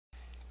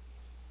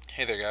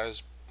Hey there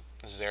guys,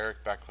 this is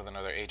Eric back with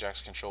another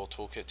AJAX control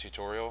toolkit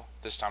tutorial.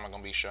 This time I'm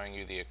going to be showing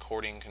you the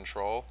accordion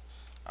control,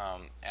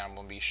 and I'm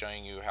going to be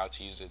showing you how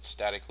to use it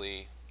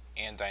statically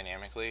and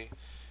dynamically.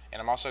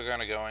 And I'm also going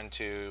to go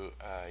into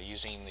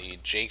using the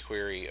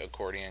JQuery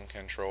Accordion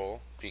control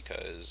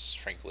because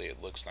frankly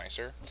it looks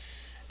nicer.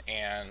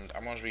 And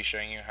I'm going to be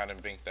showing you how to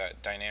make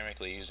that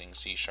dynamically using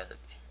C#,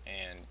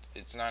 and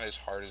it's not as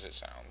hard as it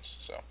sounds.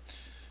 So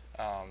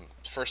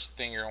first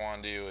thing you're going to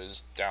want to do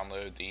is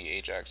download the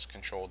AJAX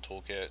control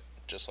toolkit,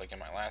 just like in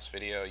my last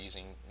video,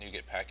 using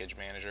NuGet Package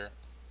Manager.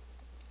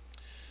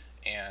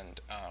 And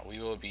we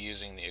will be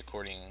using the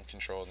accordion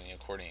control and the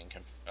accordion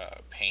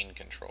pane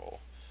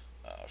control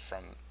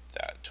from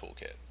that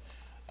toolkit.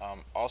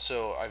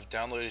 Also, I've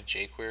downloaded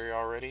jQuery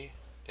already.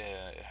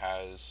 It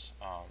has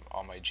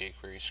all my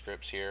jQuery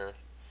scripts here,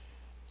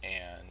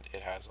 and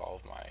it has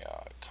all of my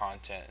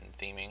content and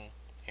theming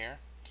here.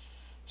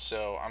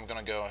 So I'm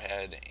going to go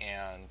ahead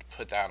and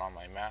put that on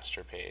my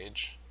master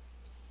page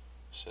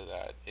so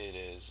that it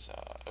is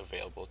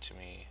available to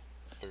me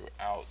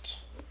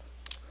throughout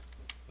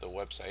the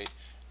website.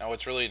 Now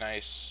what's really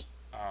nice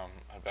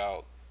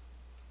about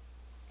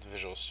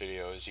Visual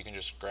Studio is you can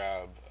just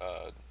grab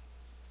a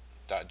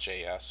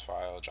 .js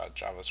file,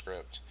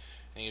 JavaScript,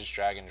 and you just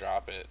drag and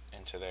drop it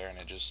into there and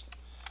it just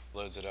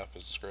loads it up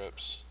as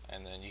scripts.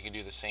 And then you can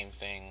do the same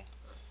thing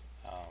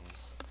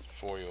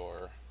for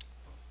your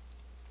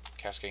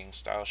cascading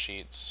style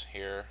sheets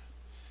here.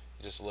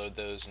 You just load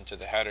those into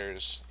the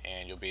headers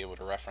and you'll be able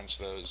to reference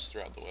those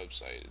throughout the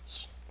website.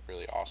 It's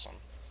really awesome.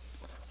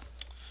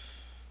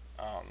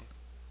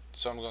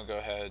 So I'm going to go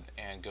ahead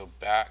and go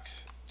back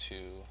to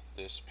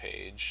this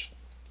page,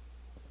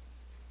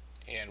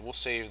 and we'll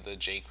save the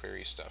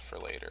jQuery stuff for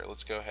later.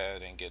 Let's go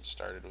ahead and get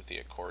started with the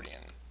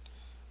accordion.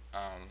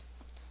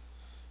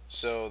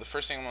 So the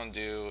first thing I'm going to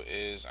do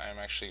is I'm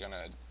actually going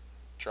to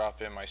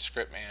drop in my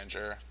script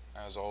manager,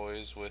 as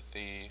always with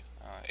the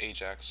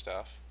AJAX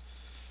stuff.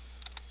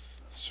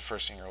 That's the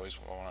first thing you always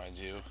want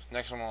to do.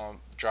 Next I'm going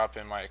to drop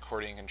in my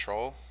accordion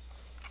control,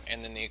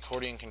 and then the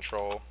accordion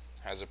control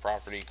has a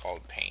property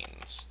called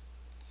panes.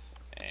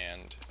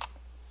 And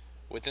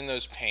within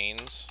those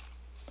panes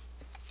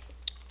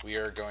we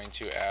are going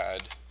to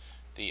add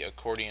the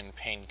accordion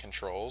pane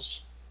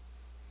controls,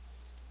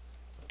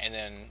 and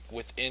then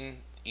within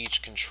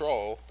each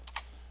control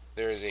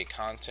there is a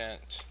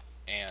content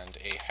and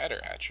a header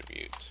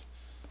attribute.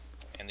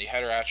 And the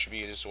header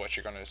attribute is what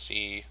you're going to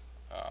see,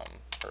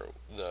 or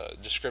the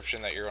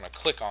description that you're going to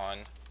click on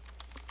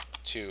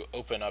to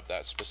open up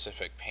that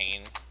specific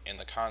pane, and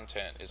the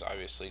content is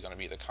obviously going to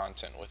be the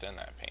content within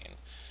that pane.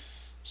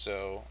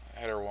 So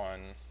header 1,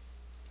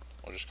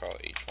 we'll just call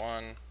it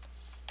H1,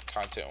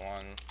 content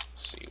 1,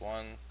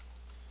 C1,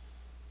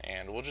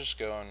 and we'll just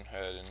go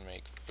ahead and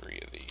make 3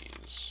 of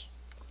these.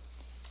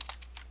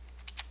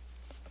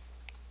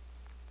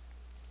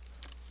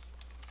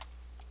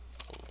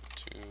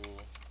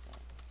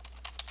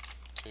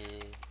 Two,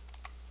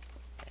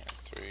 and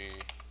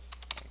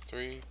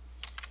three.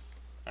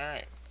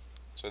 Alright,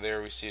 so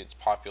there we see it's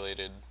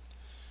populated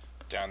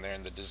down there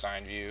in the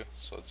design view.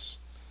 So let's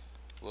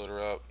load her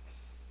up,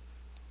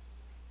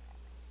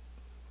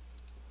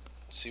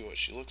 see what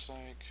she looks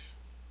like.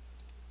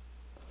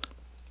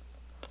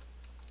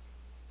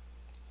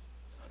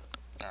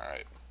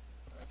 Alright,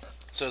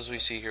 so as we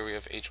see here we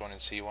have H1 and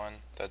C1.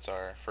 That's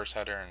our first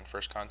header and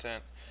first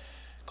content.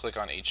 Click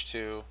on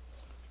H2,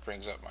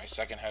 brings up my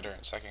second header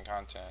and second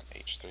content.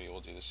 H3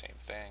 will do the same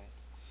thing.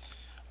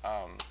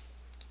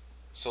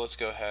 So let's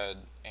go ahead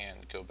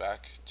and go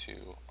back to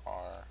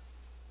our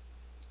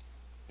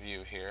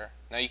view here.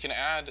 Now you can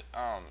add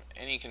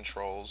any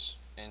controls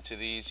into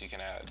these. You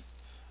can add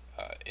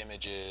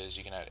images,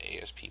 you can add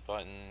ASP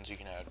buttons, you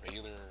can add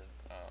regular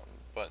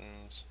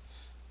buttons,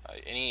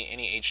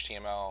 any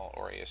HTML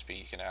or ASP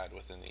you can add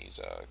within these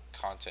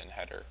content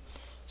header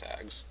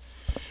tags.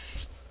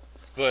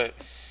 But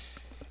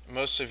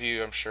most of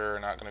you, I'm sure, are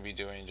not going to be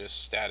doing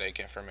just static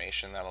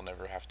information that'll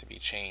never have to be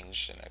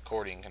changed in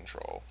accordion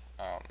control,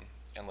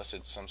 unless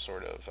it's some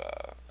sort of,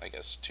 I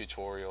guess,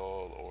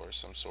 tutorial or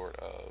some sort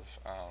of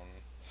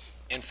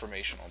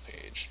informational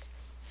page.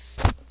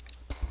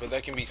 But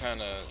that can be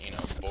kind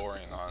of,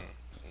 boring on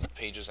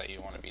pages that you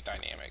want to be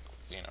dynamic,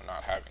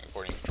 not having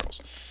accordion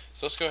controls.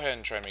 So let's go ahead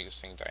and try to make this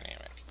thing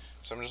dynamic.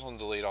 So I'm just going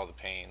to delete all the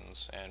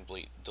panes and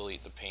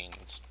delete the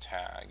panes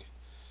tag,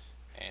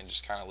 and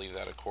just kind of leave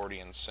that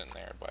accordion sitting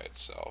there by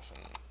itself,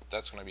 and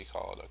that's going to be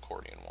called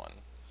accordion 1.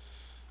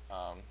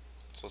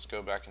 So let's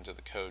go back into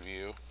the code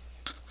view.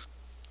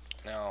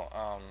 Now,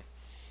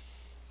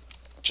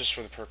 just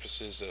for the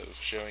purposes of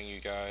showing you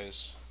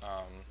guys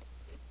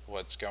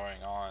what's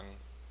going on,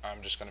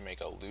 I'm just going to make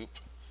a loop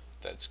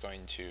that's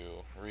going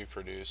to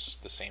reproduce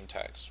the same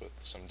text with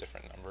some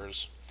different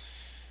numbers.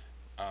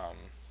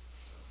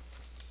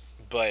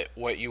 But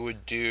what you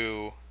would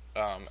do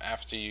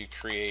after you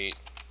create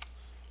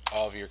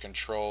all of your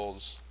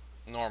controls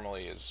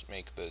normally is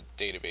make the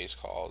database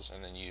calls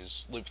and then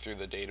use loop through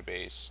the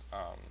database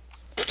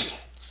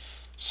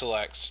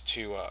selects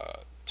to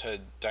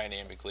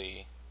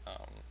dynamically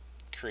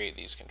create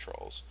these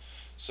controls.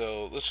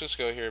 So let's just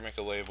go here and make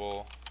a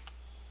label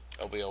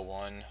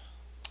LBL1.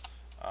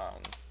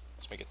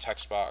 Let's make a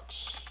text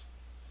box.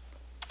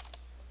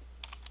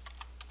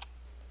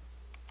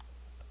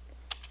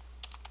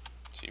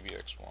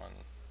 TBX1.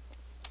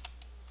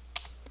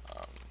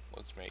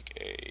 Let's make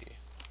a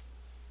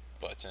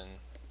button.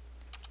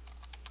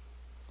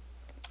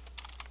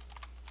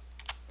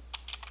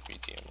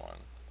 BTM1.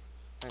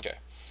 Okay.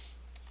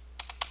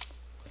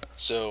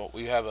 So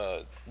we have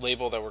a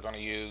label that we're going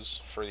to use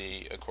for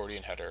the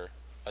accordion header,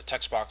 a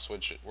text box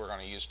which we're going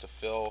to use to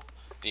fill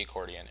the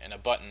accordion, and a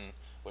button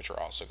which we're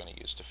also going to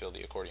use to fill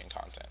the accordion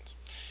content.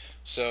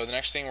 So the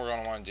next thing we're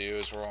going to want to do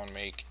is we're going to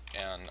make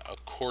an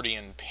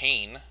accordion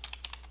pane,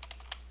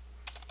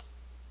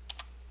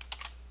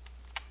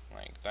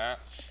 like that.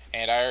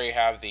 And I already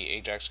have the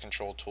AJAX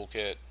control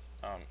toolkit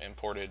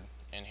imported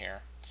in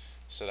here,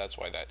 so that's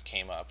why that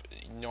came up.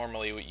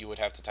 Normally you would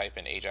have to type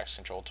in AJAX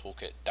control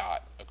toolkit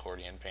dot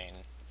accordion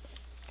pane,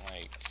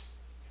 like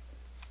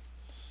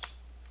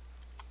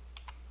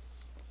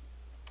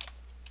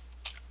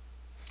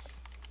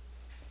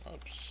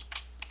oops.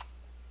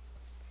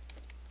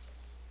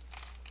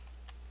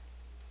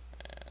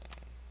 And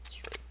it's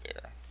right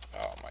there.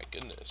 Oh my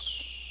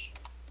goodness.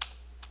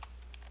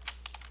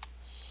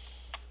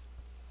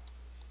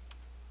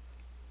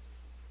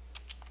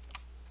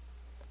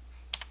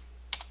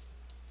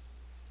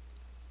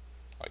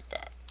 Like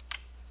that.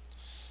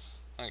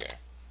 Okay.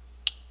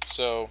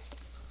 So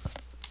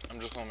I'm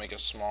just going to make a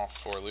small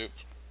for loop.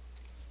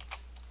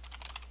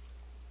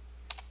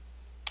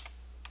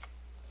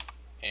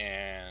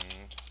 And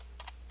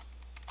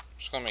I'm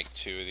just going to make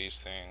 2 of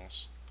these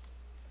things.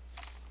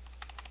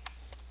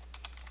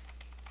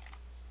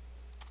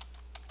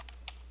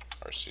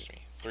 Or excuse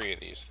me, 3 of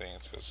these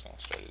things, because it's going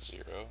to start at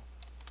 0.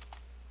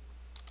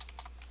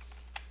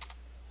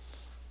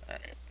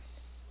 Alright.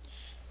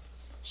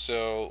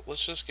 So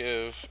let's just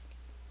give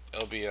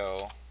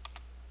LBL1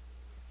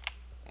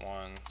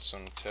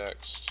 some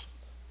text,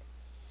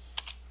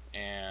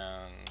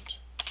 and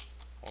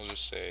we'll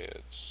just say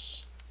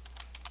it's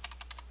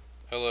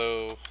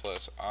hello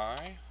plus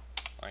I,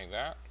 like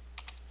that,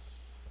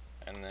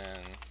 and then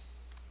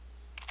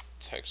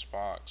text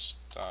box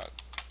dot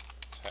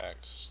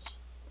text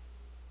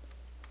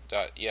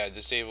dot, yeah,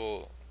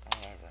 disable,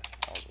 whatever,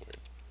 that was weird.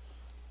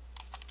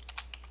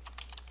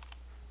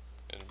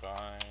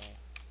 Goodbye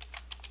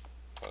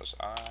plus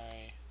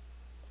I,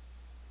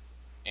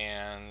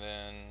 and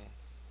then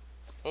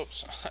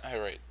oops, I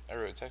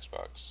wrote text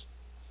box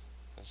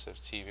instead of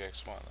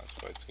TBX1. That's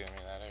why it's giving me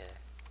that error.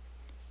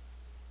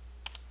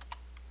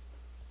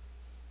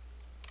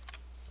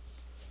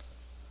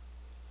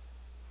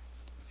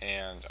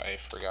 And I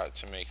forgot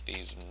to make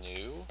these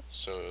new,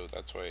 so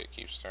that's why it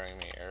keeps throwing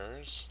me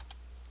errors.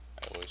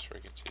 I always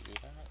forget to do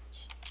that.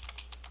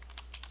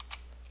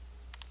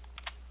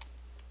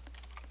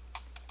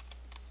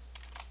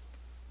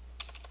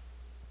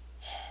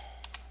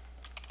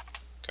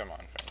 Come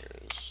on,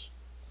 fingers.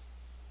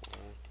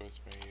 Work with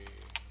me.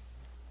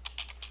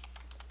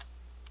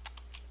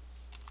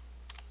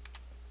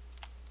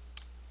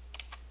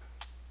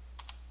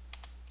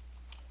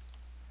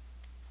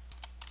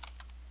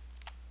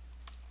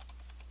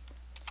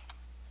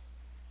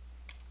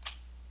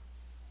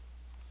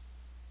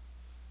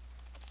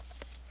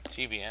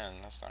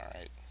 TBN, that's not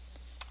right.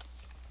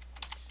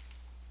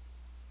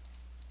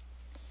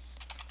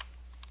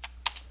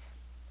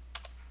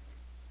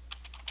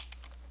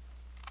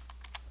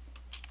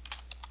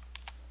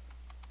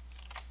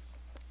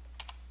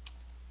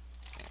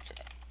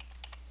 Okay.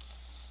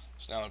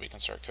 So now that we can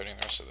start coding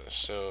the rest of this.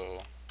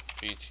 So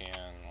btn1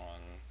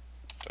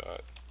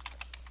 dot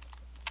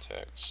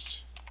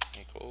text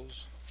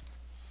equals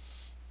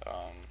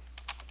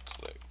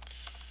click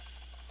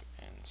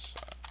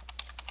inside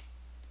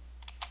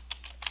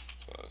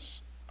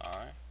plus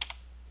I.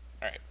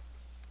 Alright.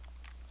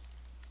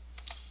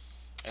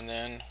 And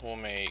then we'll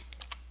make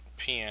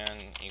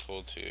pn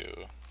equal to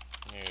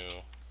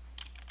new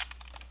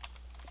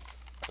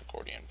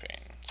accordion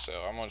pane.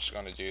 So I'm just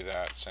going to do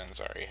that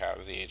since I already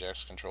have the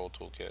AJAX control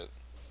toolkit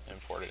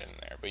imported in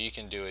there, but you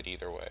can do it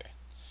either way.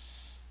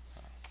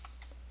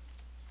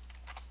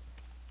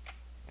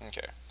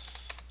 Okay,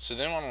 so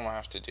then what I'm going to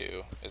have to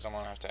do is I'm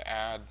going to have to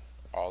add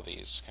all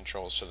these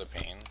controls to the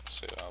pane.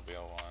 So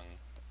LBL1,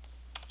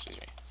 excuse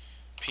me,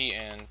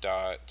 pn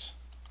dot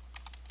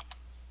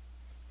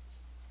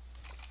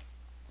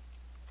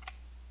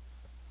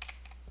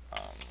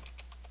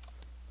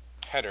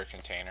header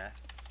container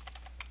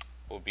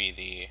will be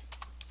the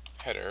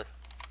header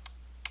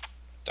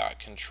dot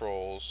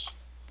controls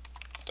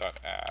dot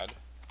add,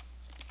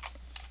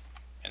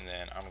 and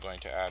then I'm going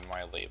to add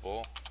my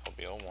label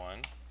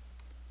LBL1,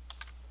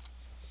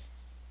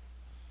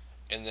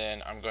 and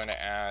then I'm going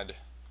to add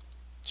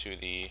to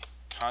the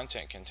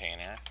content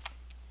container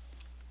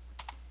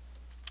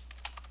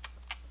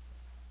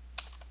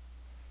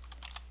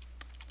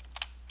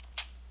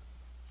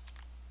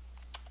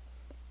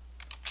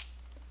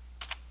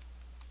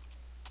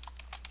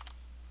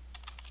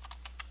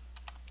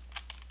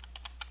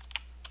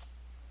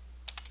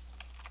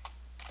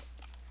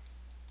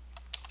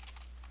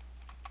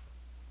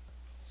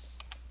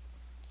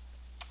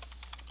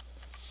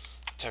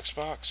text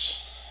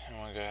box. And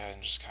we'll go ahead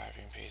and just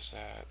copy and paste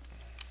that.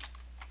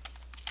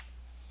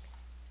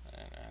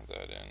 And add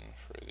that in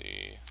for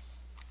the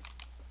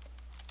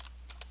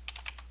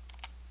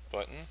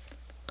button.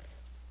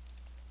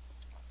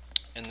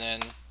 And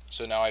then,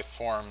 so now I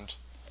formed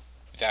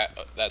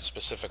that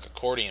specific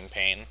accordion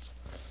pane.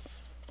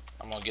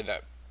 I'm going to give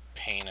that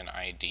pane an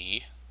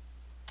ID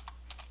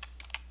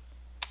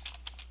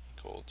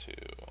equal to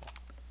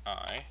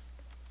I.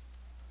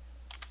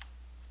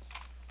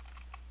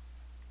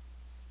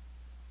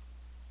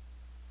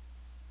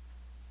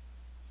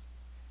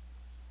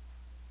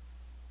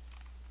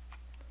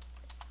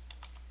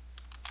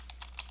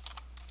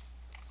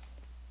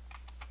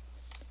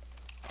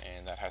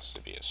 And that has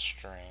to be a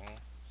string.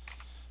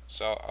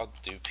 So I'll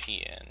do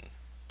pn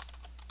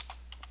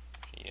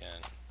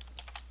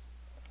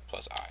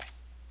plus I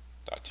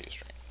dot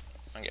toString.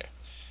 Okay,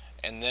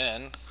 and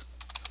then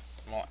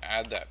I'm gonna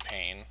add that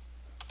pane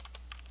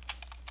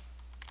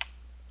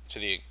to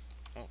the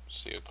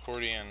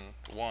accordion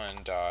one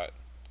dot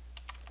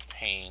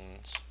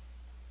panes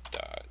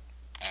dot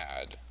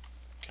add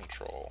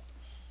control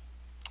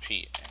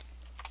pn.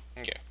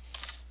 Okay,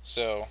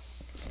 so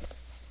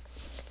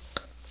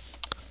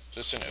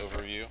just an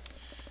overview.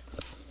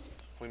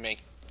 We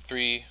make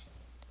 3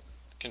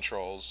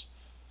 controls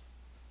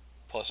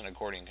plus an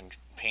accordion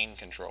pane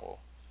control.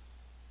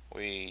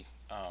 We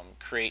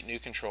create new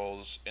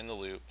controls in the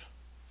loop.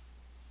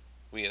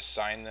 We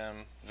assign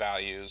them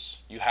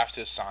values. You have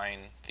to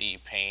assign the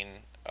pane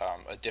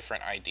a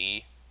different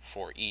ID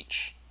for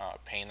each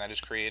pane that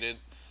is created.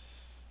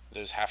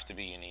 Those have to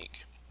be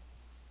unique.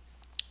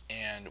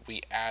 And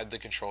we add the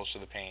controls to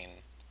the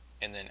pane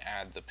and then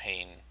add the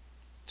pane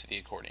to the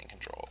accordion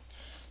control.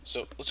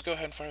 So let's go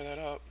ahead and fire that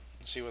up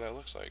and see what that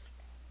looks like.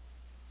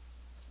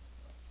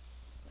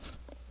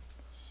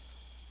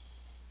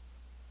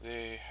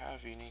 They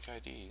have unique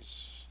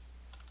IDs.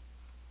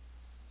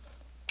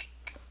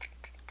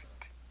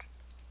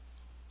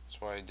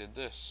 That's why I did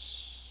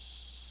this.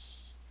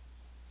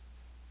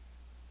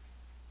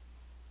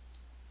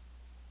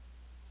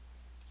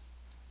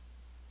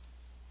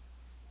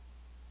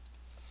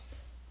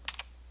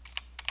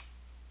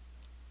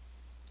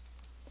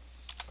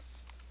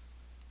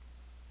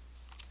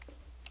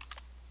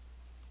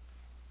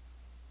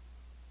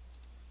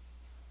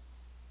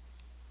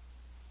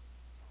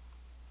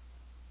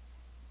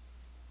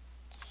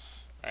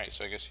 Alright,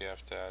 so I guess you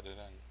have to add it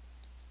in.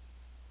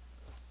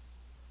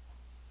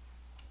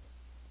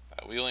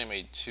 We only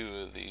made 2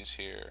 of these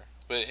here,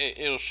 but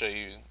it'll show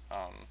you,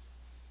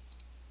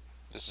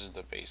 this is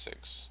the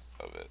basics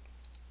of it.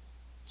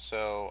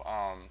 So,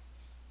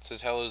 it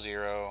says hello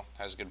 0,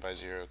 has goodbye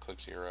 0, click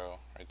 0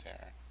 right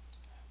there.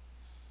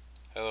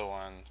 Hello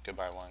 1,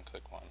 goodbye 1,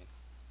 click 1.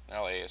 They're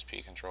all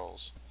ASP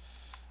controls.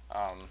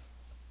 Now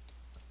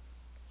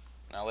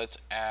let's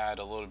add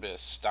a little bit of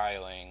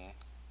styling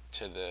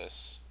to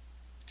this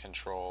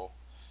control.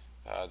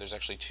 There's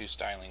actually 2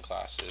 styling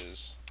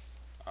classes.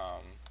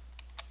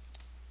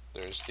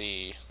 There's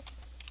the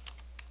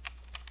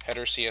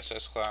header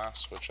CSS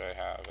class, which I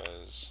have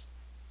as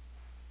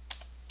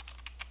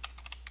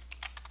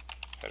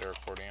header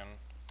accordion,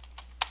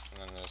 and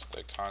then there's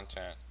the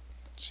content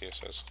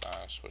CSS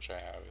class, which I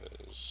have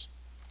as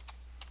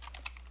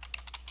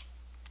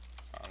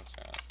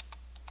content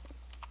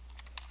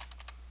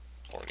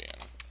accordion.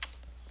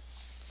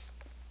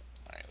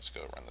 Alright, let's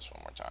go run this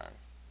one more time,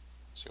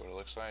 see what it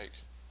looks like,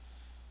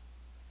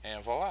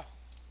 and voila!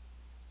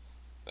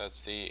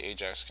 That's the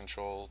AJAX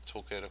control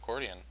toolkit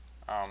accordion.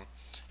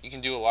 You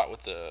can do a lot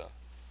with the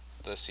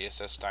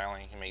CSS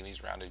styling. You can make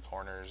these rounded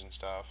corners and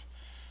stuff.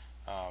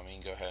 You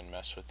can go ahead and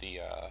mess with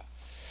the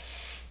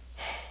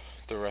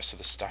rest of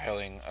the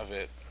styling of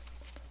it.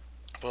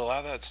 But a lot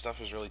of that stuff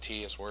is really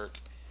tedious work,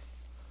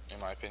 in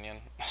my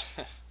opinion.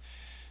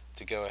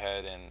 To go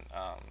ahead and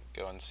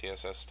go and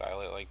CSS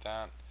style it like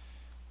that.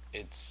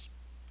 It's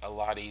a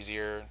lot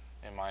easier,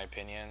 in my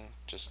opinion,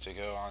 just to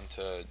go on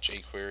to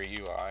JQuery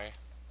UI.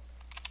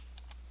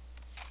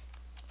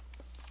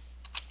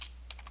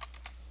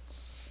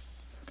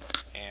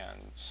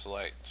 And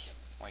select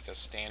like a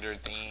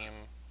standard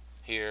theme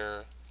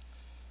here,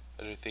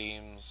 other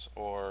themes,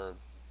 or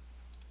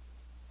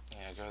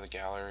go to the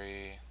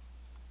gallery.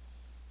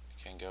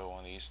 You can go one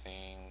of these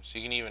themes.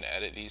 You can even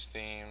edit these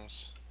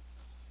themes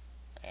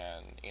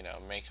and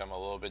make them a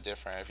little bit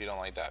different. If you don't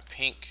like that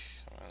pink,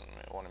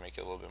 I want to make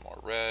it a little bit more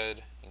red,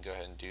 you can go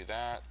ahead and do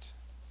that.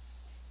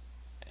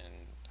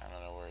 And I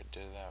don't know where it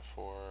did that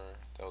for.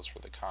 That was for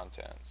the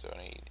content, so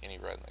any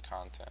red in the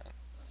content.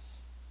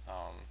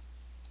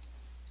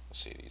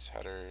 Let's see these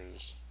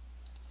headers.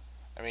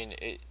 I mean,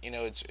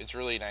 it's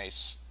really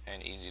nice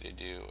and easy to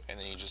do. And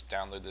then you just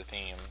download the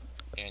theme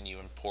and you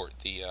import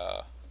the.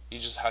 You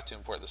just have to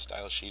import the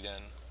style sheet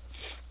in.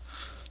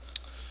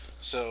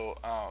 So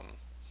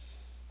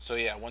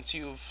yeah, once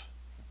you've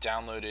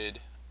downloaded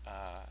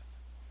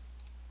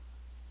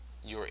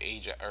your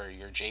AJAX or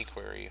your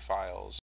jQuery files,